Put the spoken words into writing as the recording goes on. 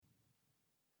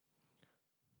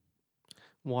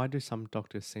Why do some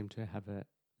doctors seem to have a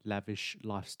lavish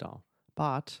lifestyle,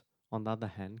 but on the other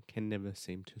hand, can never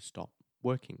seem to stop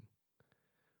working?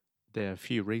 There are a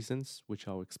few reasons which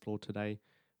I'll explore today,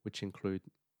 which include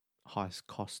highest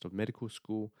cost of medical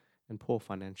school and poor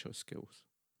financial skills.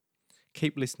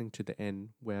 Keep listening to the end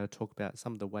where I talk about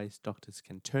some of the ways doctors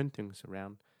can turn things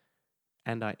around,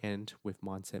 and I end with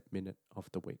Mindset Minute of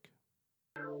the Week.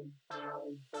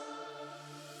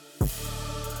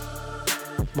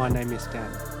 My name is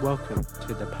Dan. Welcome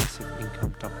to the Passive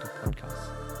Income Doctor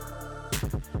podcast.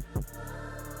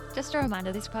 Just a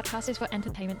reminder, this podcast is for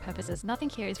entertainment purposes. Nothing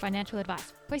here is financial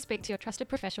advice. Please speak to your trusted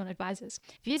professional advisors.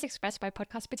 Views expressed by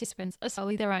podcast participants are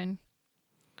solely their own.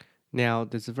 Now,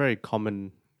 there's a very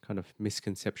common kind of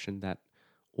misconception that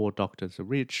all doctors are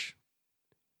rich,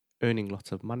 earning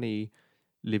lots of money,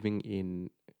 living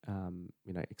in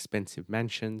expensive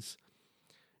mansions.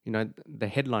 The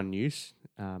headline news,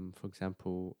 for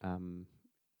example,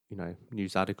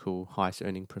 news article, highest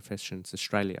earning professions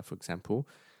Australia, for example.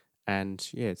 And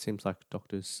it seems like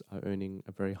doctors are earning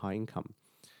a very high income.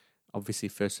 Obviously,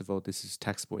 first of all, this is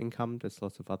taxable income. There's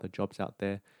lots of other jobs out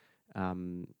there.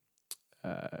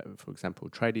 For example,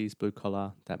 tradies, blue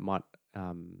collar, that might,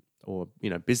 or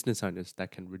business owners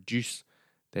that can reduce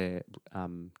their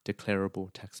declarable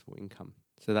taxable income.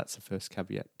 So that's the first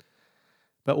caveat.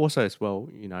 But also as well,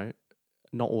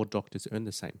 not all doctors earn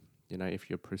the same. If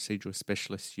you're a procedural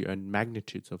specialist, you earn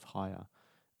magnitudes of higher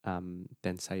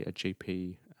than, say, a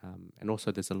GP. And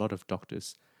also there's a lot of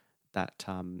doctors that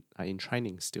are in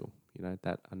training still,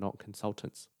 that are not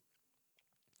consultants.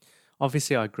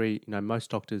 Obviously, I agree,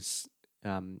 most doctors,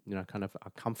 kind of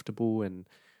are comfortable and,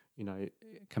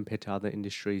 compared to other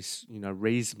industries,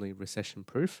 reasonably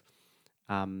recession-proof.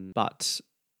 But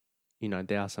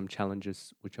there are some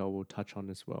challenges which I will touch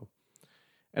on as well.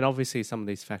 And obviously some of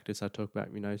these factors I talk about,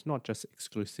 it's not just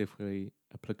exclusively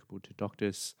applicable to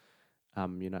doctors. I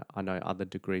know other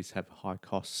degrees have high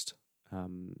cost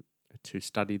to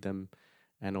study them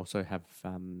and also have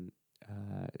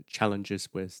challenges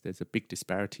where there's a big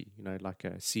disparity, like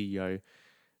a CEO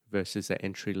versus an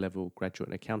entry-level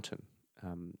graduate accountant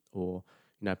or,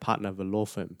 partner of a law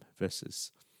firm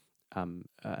versus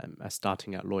a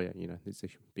starting out lawyer. There's a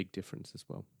big difference as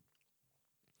well.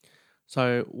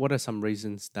 So what are some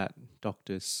reasons that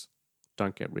doctors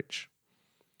don't get rich?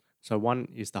 So one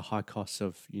is the high cost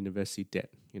of university debt,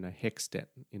 HECS debt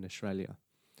in Australia.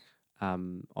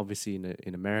 Obviously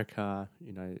in America,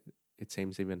 it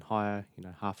seems even higher,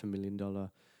 $500,000,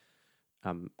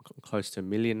 close to $1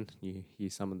 million. You hear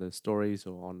some of the stories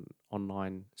or on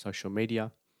online social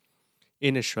media.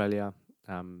 In Australia,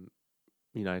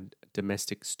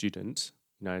 domestic student,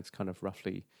 it's kind of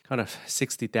roughly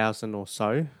 60,000 or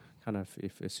so, kind of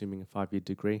if assuming a 5-year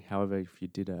degree. However, if you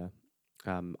did a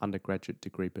undergraduate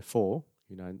degree before,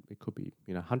 it could be,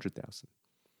 100,000.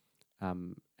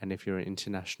 And if you're an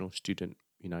international student,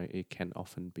 it can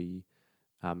often be,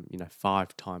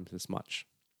 5 times as much.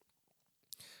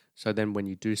 So then when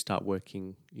you do start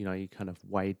working, you're kind of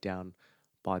weighed down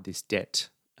by this debt,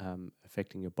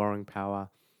 affecting your borrowing power,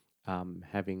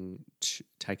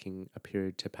 taking a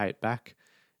period to pay it back,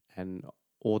 and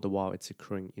all the while it's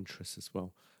accruing interest as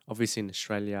well. Obviously in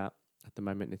Australia at the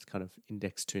moment it's kind of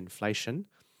indexed to inflation,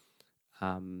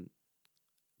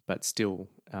 but still,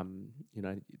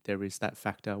 there is that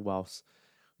factor. Whilst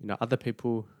other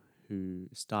people who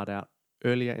start out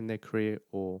earlier in their career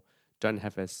or don't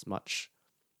have as much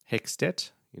HECS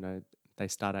debt, they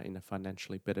start out in a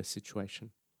financially better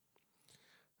situation.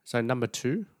 So number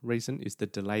 2 reason is the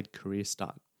delayed career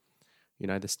start.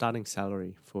 The starting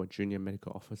salary for a junior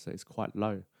medical officer is quite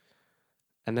low.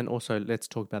 And then also let's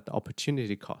talk about the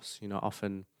opportunity costs.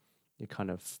 Often you're kind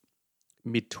of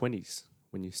mid-20s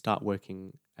when you start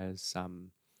working as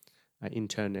an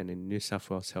intern, and in New South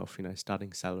Wales Health,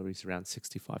 starting salaries around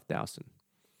 65,000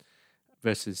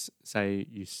 versus say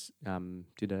you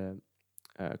did a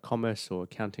commerce or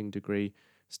accounting degree,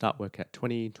 start work at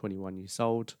 20, 21 years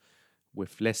old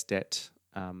with less debt,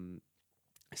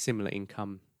 similar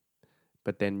income,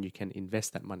 but then you can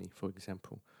invest that money, for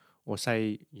example. Or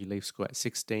say you leave school at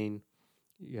 16,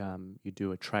 you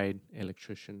do a trade,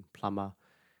 electrician, plumber,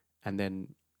 and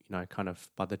then, kind of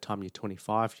by the time you're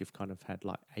 25, you've kind of had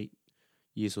like 8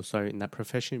 years or so in that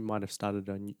profession. You might have started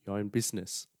on your own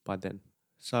business by then.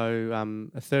 So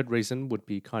a third reason would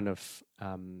be kind of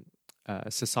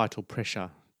societal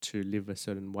pressure to live a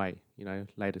certain way,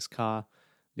 latest car,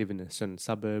 live in a certain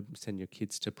suburb, send your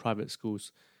kids to private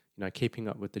schools, keeping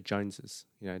up with the Joneses.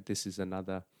 This is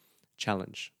another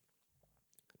challenge.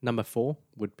 Number 4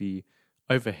 would be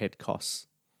overhead costs.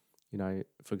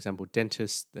 For example,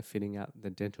 dentists, the fitting out the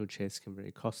dental chairs can be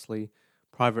very costly.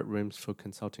 private rooms for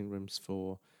consulting rooms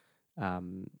for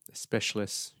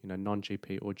specialists,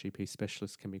 non-GP or GP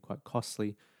specialists can be quite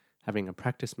costly. Having a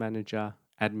practice manager,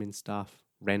 admin staff,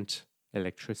 rent,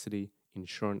 electricity,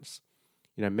 insurance,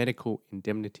 medical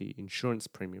indemnity insurance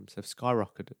premiums have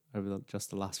skyrocketed over just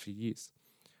the last few years.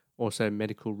 Also,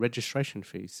 medical registration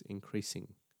fees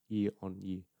increasing year on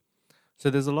year. So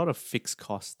there's a lot of fixed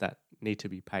costs that need to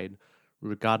be paid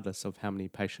regardless of how many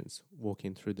patients walk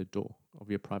in through the door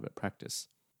of your private practice.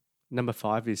 Number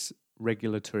 5 is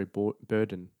regulatory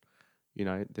burden.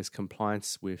 There's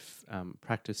compliance with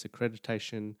practice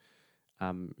accreditation.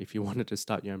 If you wanted to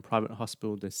start your own private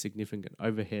hospital, there's significant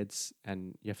overheads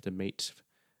and you have to meet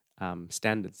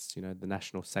standards, the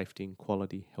National Safety and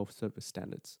Quality Health Service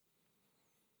standards.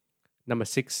 Number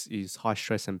 6 is high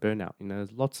stress and burnout.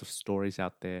 There's lots of stories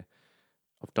out there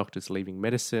of doctors leaving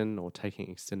medicine or taking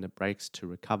extended breaks to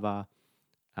recover,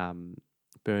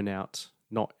 burnout,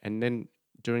 and then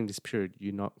during this period,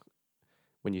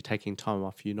 when you're taking time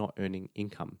off, you're not earning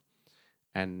income.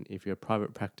 And if you're a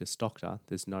private practice doctor,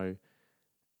 there's no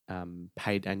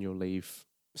paid annual leave,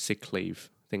 sick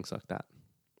leave, things like that.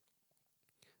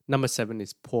 Number 7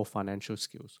 is poor financial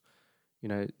skills.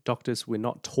 Doctors, we're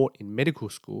not taught in medical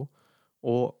school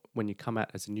or when you come out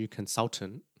as a new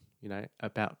consultant,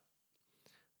 about,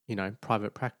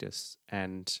 private practice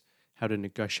and how to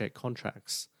negotiate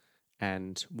contracts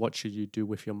and what should you do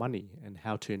with your money and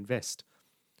how to invest.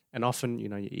 And often,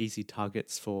 your easy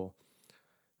targets for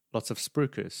lots of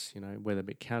spruikers, whether it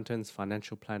be accountants,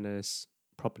 financial planners,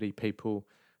 property people,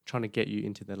 trying to get you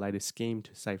into the latest scheme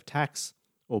to save tax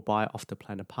or buy off the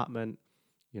plan apartment.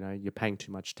 You're paying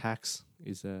too much tax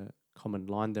is a common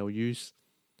line they'll use.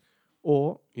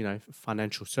 Or,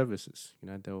 financial services,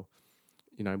 they'll,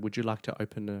 would you like to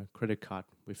open a credit card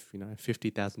with,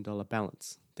 $50,000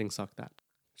 balance, things like that.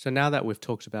 So now that we've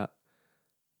talked about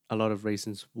a lot of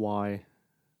reasons why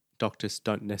doctors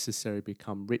don't necessarily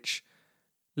become rich,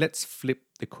 let's flip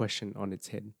the question on its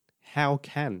head. How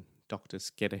can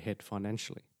doctors get ahead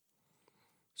financially?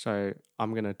 So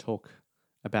I'm going to talk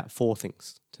about 4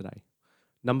 things today.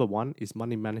 Number 1 is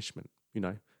money management.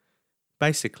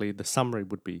 Basically the summary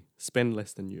would be spend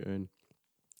less than you earn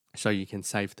so you can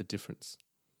save the difference.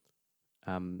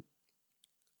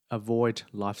 Avoid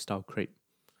lifestyle creep.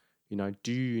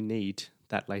 Do you need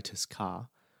that latest car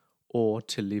or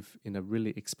to live in a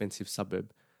really expensive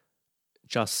suburb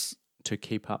just to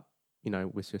keep up,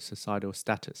 with your societal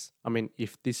status? I mean,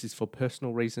 if this is for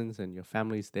personal reasons and your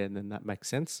family's there, then that makes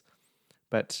sense.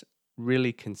 But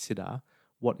really consider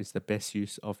what is the best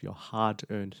use of your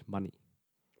hard-earned money.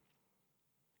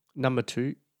 Number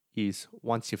 2 is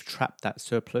once you've trapped that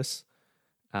surplus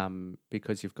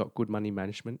because you've got good money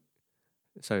management.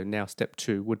 So now step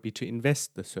 2 would be to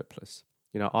invest the surplus.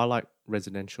 I like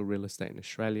residential real estate in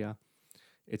Australia.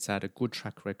 It's had a good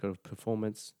track record of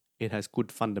performance. It has good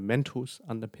fundamentals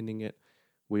underpinning it.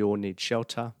 We all need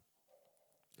shelter.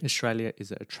 Australia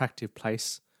is an attractive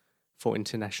place for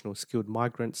international skilled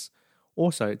migrants.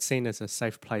 Also, it's seen as a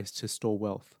safe place to store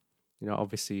wealth.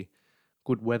 Obviously,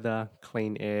 good weather,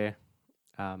 clean air,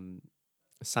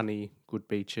 sunny, good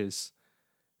beaches.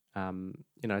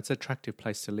 It's an attractive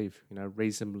place to live.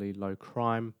 Reasonably low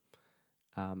crime.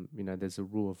 There's a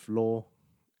rule of law.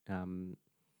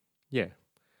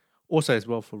 Also, as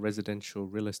well, for residential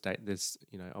real estate, there's,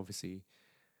 obviously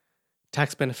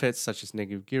tax benefits such as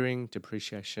negative gearing,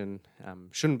 depreciation.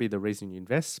 Shouldn't be the reason you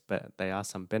invest, but they are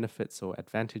some benefits or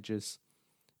advantages.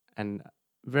 And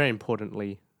very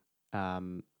importantly,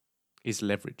 is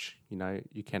leverage.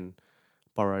 You can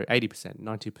borrow 80%,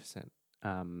 90%,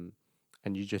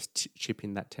 and you just chip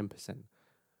in that 10%,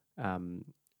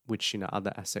 which,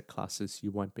 other asset classes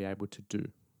you won't be able to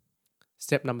do.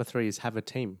 Step number 3 is have a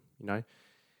team,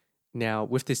 Now,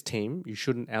 with this team, you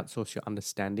shouldn't outsource your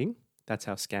understanding. That's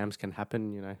how scams can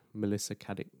happen, Melissa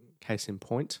Caddick, case in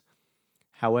point.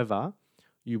 However,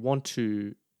 you want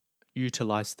to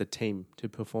utilize the team to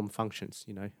perform functions,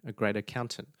 a great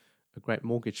accountant, a great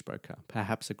mortgage broker,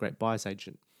 perhaps a great buyer's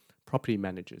agent, property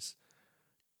managers.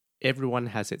 Everyone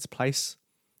has its place,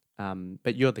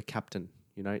 but you're the captain.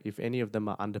 If any of them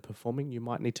are underperforming, you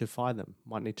might need to fire them,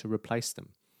 might need to replace them.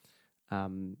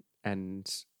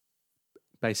 And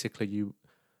basically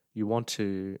you want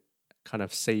to kind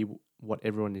of see what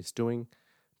everyone is doing,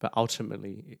 but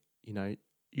ultimately,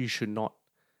 you should not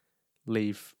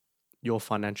leave your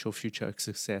financial future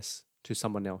success to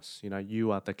someone else.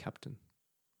 You are the captain.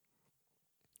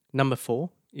 Number 4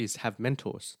 is have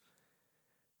mentors.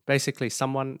 Basically,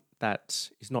 someone that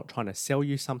is not trying to sell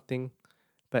you something,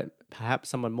 but perhaps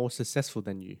someone more successful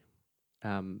than you.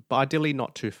 But ideally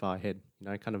not too far ahead,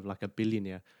 kind of like a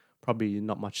billionaire probably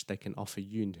not much they can offer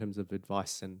you in terms of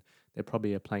advice, and they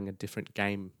probably are playing a different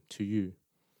game to you.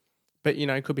 But,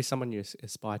 it could be someone you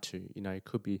aspire to. It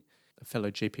could be a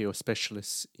fellow GP or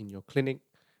specialist in your clinic.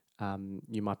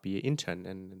 You might be an intern,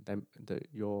 and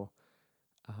your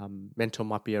mentor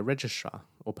might be a registrar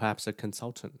or perhaps a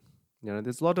consultant.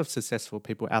 There's a lot of successful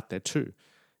people out there too,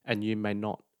 and you may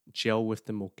not gel with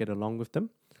them or get along with them,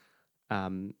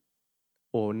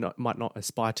 might not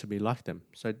aspire to be like them.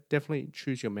 So definitely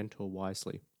choose your mentor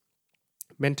wisely.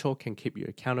 Mentor can keep you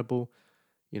accountable.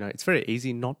 It's very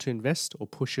easy not to invest or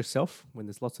push yourself when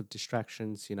there's lots of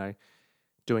distractions,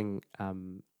 doing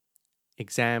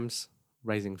exams,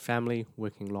 raising family,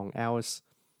 working long hours.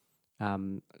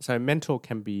 So mentor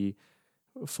can be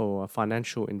for a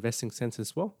financial investing sense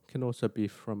as well, can also be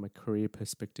from a career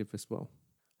perspective as well.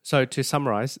 So to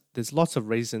summarize, there's lots of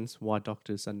reasons why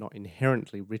doctors are not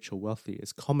inherently rich or wealthy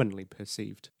as commonly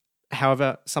perceived.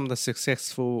 However, some of the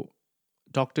successful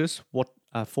doctors, what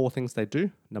are 4 things they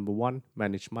do? Number 1,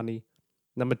 manage money.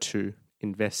 Number 2,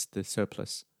 invest the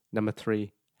surplus. Number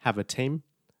 3, have a team.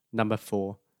 Number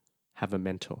 4, have a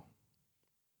mentor.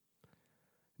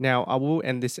 Now, I will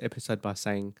end this episode by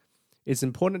saying it's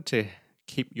important to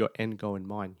keep your end goal in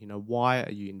mind. Why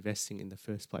are you investing in the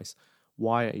first place?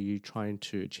 Why are you trying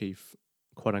to achieve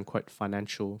quote unquote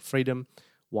financial freedom?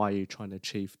 Why are you trying to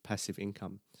achieve passive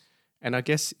income? And I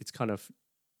guess it's kind of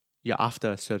you're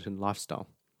after a certain lifestyle.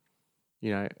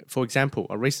 For example,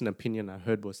 a recent opinion I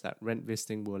heard was that rent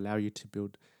vesting will allow you to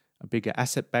build a bigger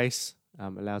asset base,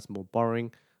 allows more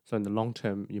borrowing. So in the long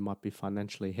term, you might be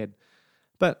financially ahead.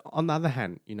 But on the other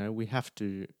hand, we have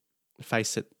to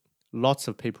face it. Lots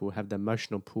of people have the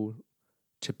emotional pull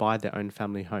to buy their own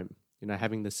family home,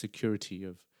 having the security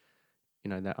of,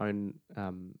 their own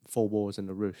 4 walls and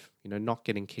a roof, not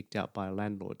getting kicked out by a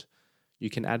landlord. You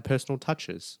can add personal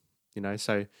touches,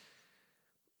 so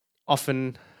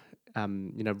often,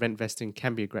 rent vesting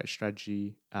can be a great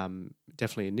strategy,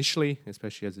 definitely initially,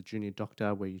 especially as a junior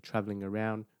doctor where you're traveling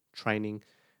around, training,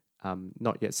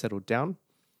 not yet settled down.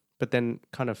 But then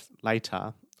kind of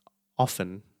later,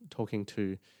 often talking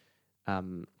to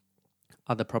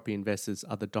other property investors,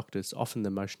 other doctors, often the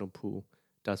emotional pull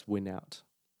does win out.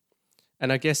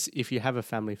 And I guess if you have a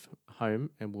family home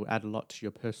and will add a lot to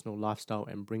your personal lifestyle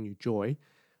and bring you joy,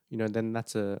 then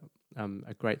that's a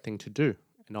great thing to do.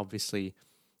 And obviously,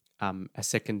 a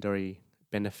secondary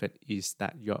benefit is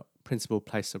that your principal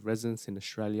place of residence in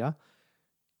Australia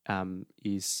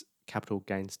is capital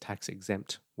gains tax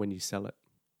exempt when you sell it.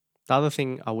 The other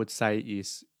thing I would say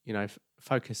is,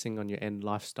 focusing on your end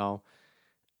lifestyle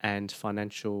and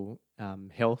financial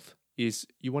health is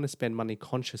you want to spend money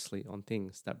consciously on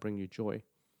things that bring you joy,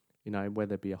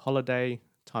 whether it be a holiday,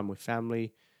 time with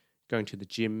family, going to the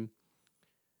gym.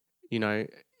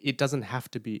 It doesn't have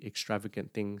to be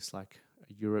extravagant things like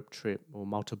a Europe trip or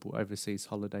multiple overseas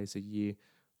holidays a year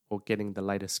or getting the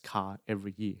latest car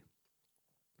every year.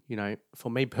 For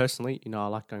me personally, I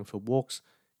like going for walks,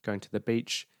 going to the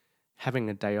beach, having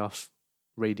a day off,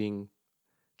 reading,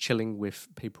 chilling with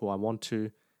people I want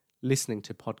to, listening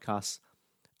to podcasts.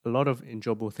 A lot of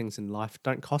enjoyable things in life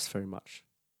don't cost very much,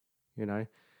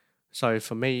 So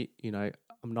for me,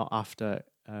 I'm not after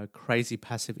a crazy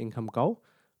passive income goal,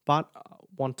 but I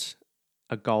want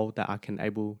a goal that I can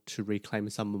able to reclaim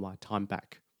some of my time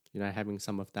back, having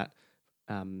some of that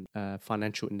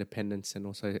financial independence and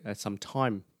also some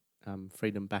time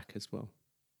freedom back as well.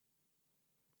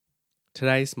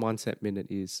 Today's Mindset Minute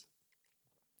is: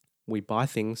 we buy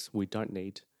things we don't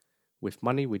need with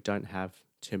money we don't have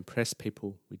to impress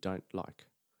people we don't like.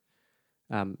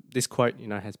 This quote,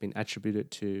 has been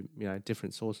attributed to,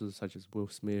 different sources such as Will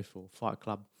Smith or Fight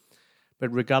Club.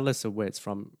 But regardless of where it's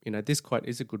from, this quote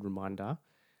is a good reminder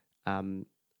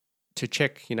to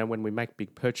check, when we make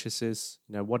big purchases,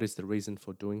 what is the reason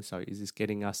for doing so? Is this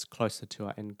getting us closer to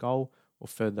our end goal or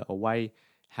further away?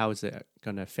 How is it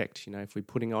going to affect, if we're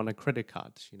putting on a credit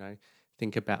card,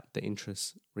 think about the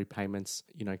interest repayments,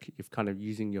 you're kind of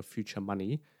using your future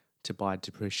money to buy a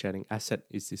depreciating asset.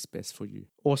 Is this best for you?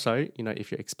 Also,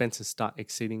 if your expenses start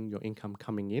exceeding your income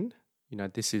coming in,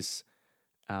 this is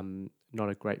not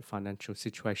a great financial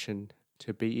situation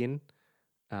to be in.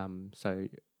 So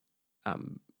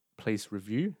please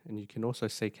review, and you can also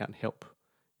seek out help.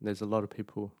 There's a lot of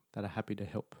people that are happy to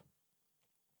help.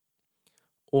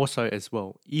 Also as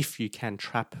well, if you can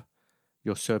trap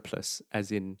your surplus,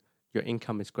 as in your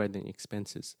income is greater than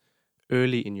expenses,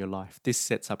 early in your life, this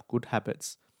sets up good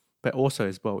habits. But also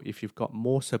as well, if you've got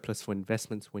more surplus for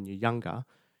investments when you're younger,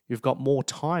 you've got more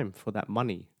time for that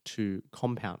money to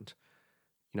compound,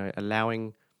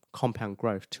 allowing compound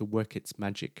growth to work its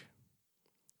magic,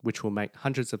 which will make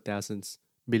hundreds of thousands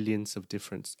millions of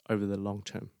difference over the long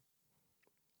term.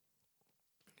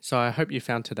 So I hope you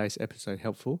found today's episode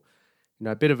helpful.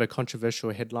 A bit of a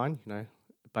controversial headline,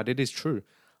 but it is true.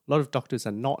 A lot of doctors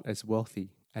are not as wealthy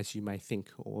as you may think,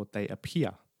 or they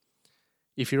appear.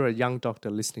 If you're a young doctor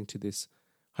listening to this,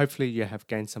 hopefully you have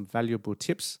gained some valuable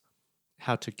tips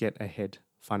how to get ahead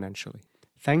financially.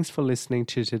 Thanks for listening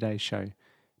to today's show.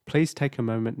 Please take a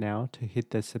moment now to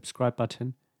hit the subscribe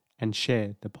button and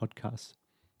share the podcast,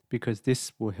 because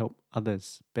this will help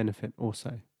others benefit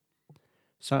also.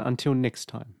 So until next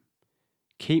time,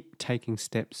 keep taking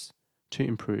steps to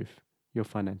improve your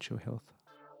financial health.